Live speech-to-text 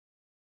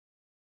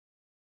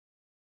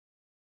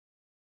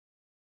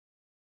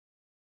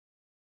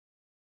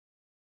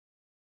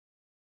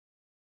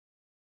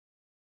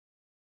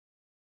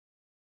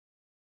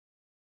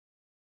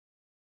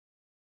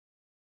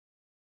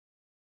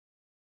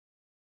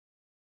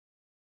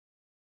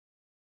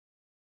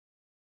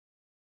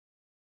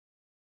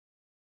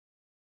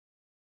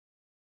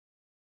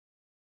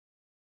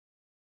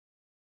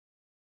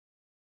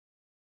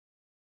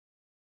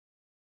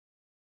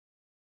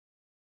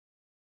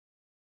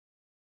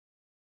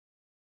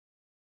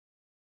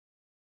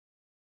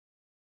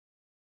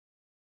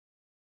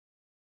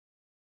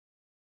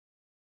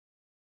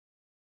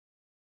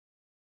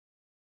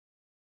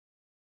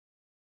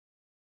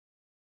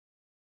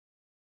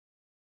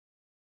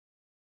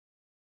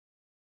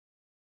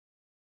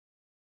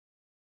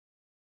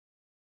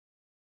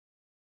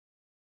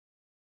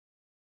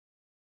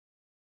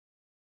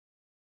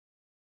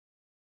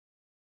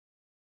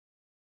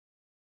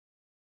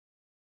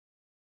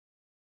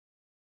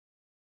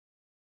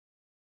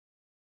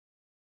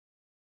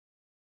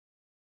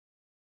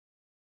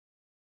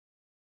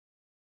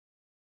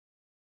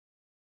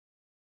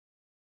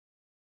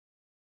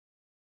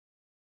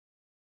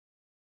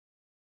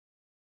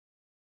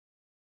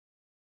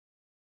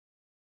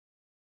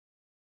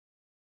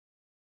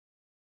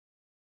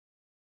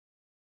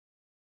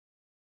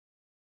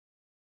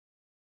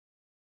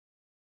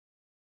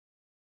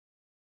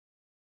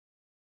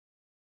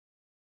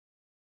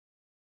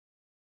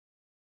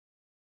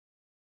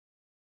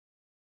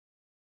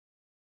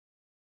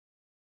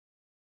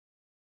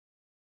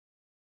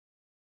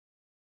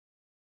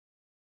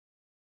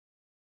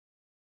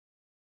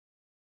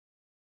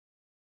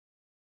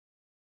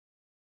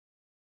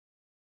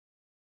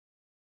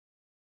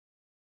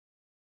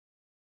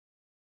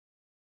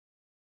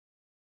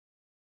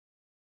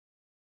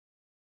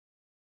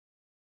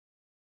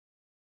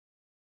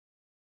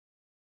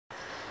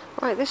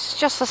Right, this is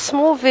just a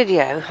small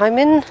video. I'm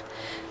in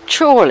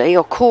Chorley,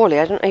 or Chorley,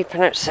 I don't know how you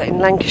pronounce it, in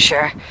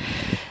Lancashire,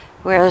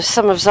 where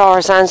some of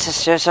Zara's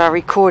ancestors are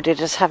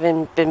recorded as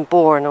having been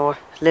born or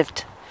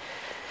lived.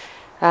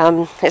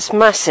 It's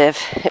massive.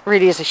 It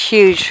really is a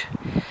huge,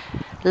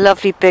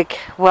 lovely, big,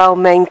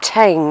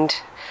 well-maintained,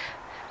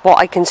 what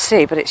I can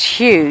see, but it's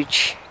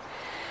huge.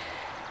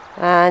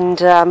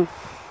 And I'm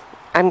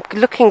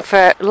looking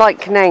for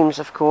like names,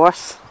 of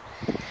course.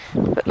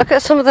 But look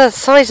at some of the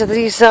size of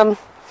these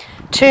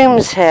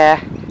tombs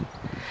here.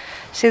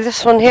 See,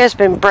 this one here has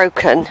been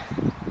broken.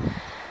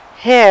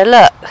 Here,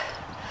 look.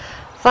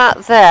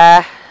 That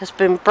there has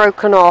been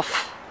broken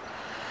off.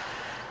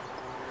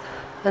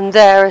 And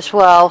there as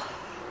well,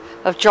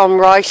 of John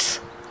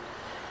Rice.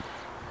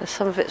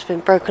 Some of it's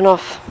been broken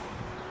off.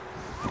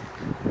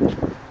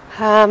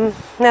 Now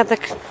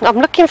I'm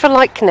looking for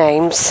like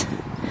names.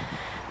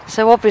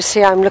 So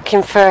obviously I'm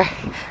looking for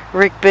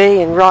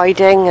Rigby and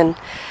Riding, and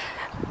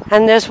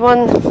there's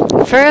one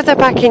further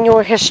back in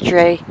your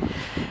history,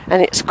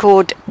 and it's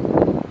called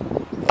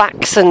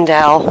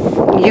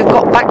Baxendale. You've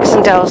got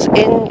Baxendales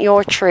in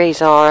your tree,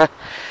 Zara.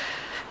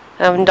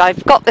 And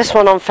I've got this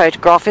one on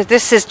photograph.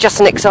 This is just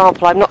an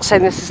example. I'm not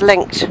saying this is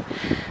linked,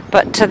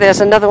 but there's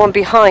another one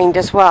behind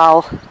as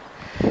well.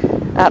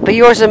 But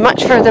yours are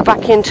much further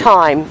back in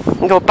time,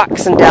 your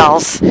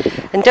Baxendales.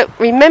 And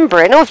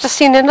remembering, I've just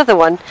seen another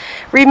one,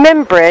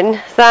 remembering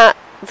that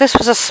this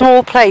was a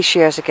small place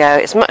years ago.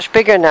 It's much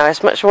bigger now,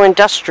 it's much more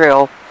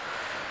industrial.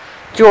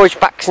 George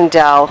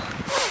Baxendale,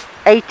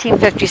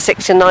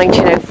 1856 to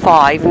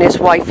 1905, and his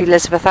wife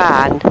Elizabeth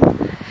Ann,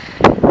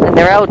 and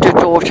their elder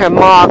daughter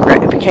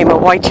Margaret, who became a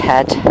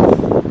Whitehead.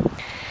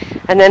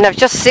 And then I've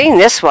just seen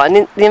this one,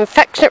 in the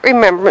affectionate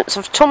remembrance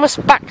of Thomas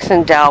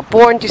Baxendale,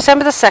 born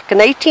December the 2nd,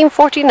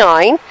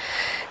 1849,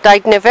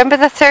 died November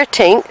the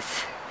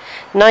 13th,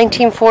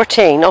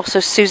 1914. Also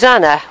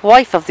Susanna,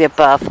 wife of the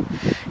above.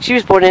 She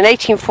was born in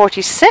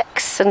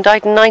 1846 and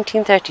died in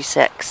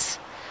 1936.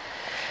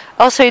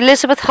 Also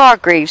Elizabeth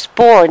Hargreaves,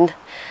 born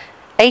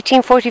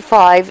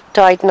 1845,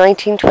 died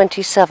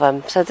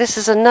 1927. So this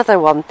is another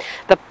one.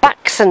 The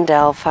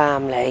Baxendale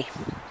family.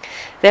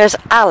 There's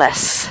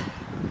Alice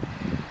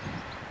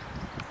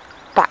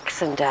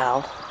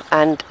Baxendale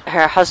and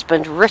her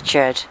husband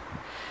Richard.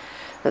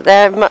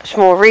 They're much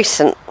more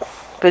recent,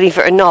 believe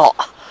it or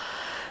not.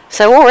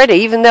 So already,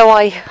 even though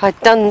I'd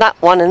done that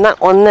one and that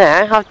one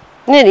there, I've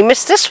nearly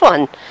missed this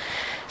one.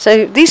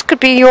 So these could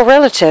be your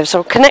relatives,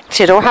 or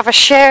connected, or have a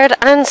shared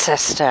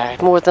ancestor,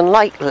 more than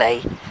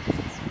likely.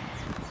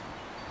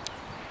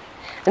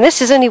 And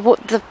this is only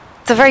what the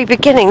very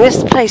beginning.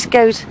 This place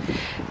goes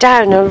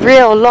down a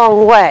real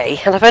long way,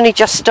 and I've only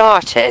just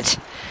started.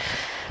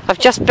 I've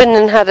just been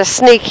and had a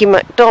sneaky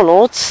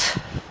McDonald's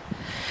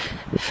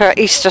for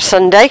Easter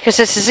Sunday, because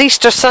this is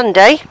Easter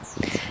Sunday,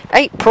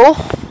 April.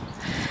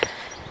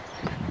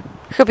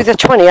 Could be the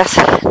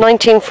 20th,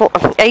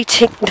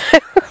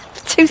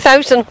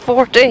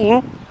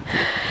 2014.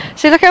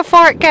 See, look how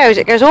far it goes.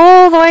 It goes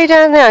all the way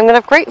down there. I'm going to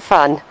have great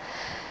fun.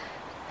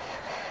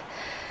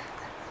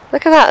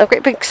 Look at that, a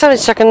great big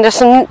sunset, and there's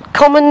some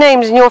common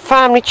names in your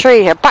family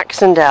tree here,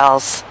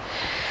 Baxendales.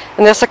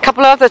 And there's a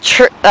couple of other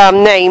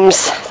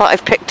names that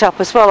I've picked up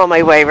as well on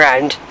my way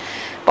round.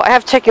 But I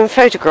have taken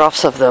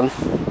photographs of them.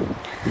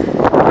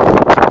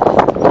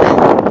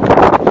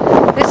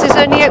 This is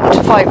only open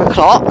to 5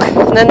 o'clock,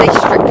 and then they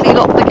strictly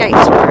lock the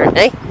gates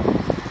apparently.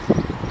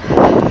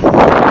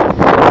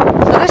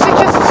 So this is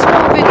just a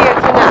small video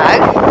for now.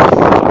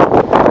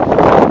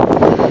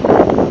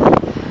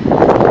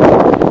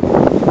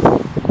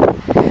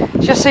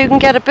 Just so you can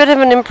get a bit of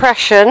an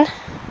impression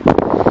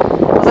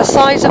of the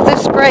size of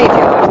this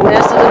graveyard. And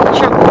there's a little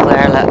chapel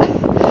there, look.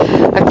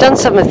 I've done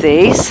some of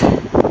these.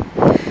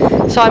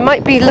 So I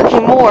might be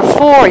looking more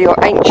for your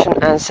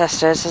ancient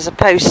ancestors as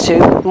opposed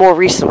to more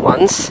recent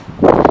ones.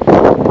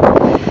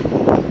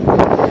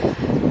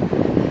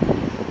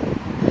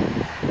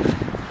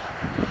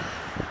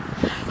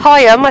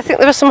 Higham, I think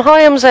there were some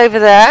Highams over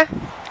there.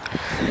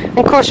 And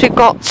of course we've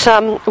got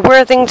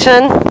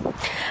Worthington,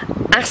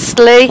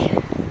 Astley.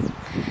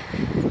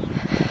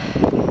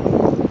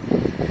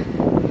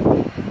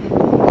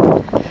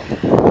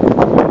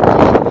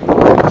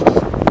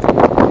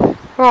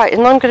 Right,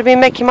 and I'm going to be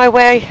making my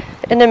way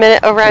in a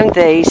minute around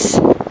these.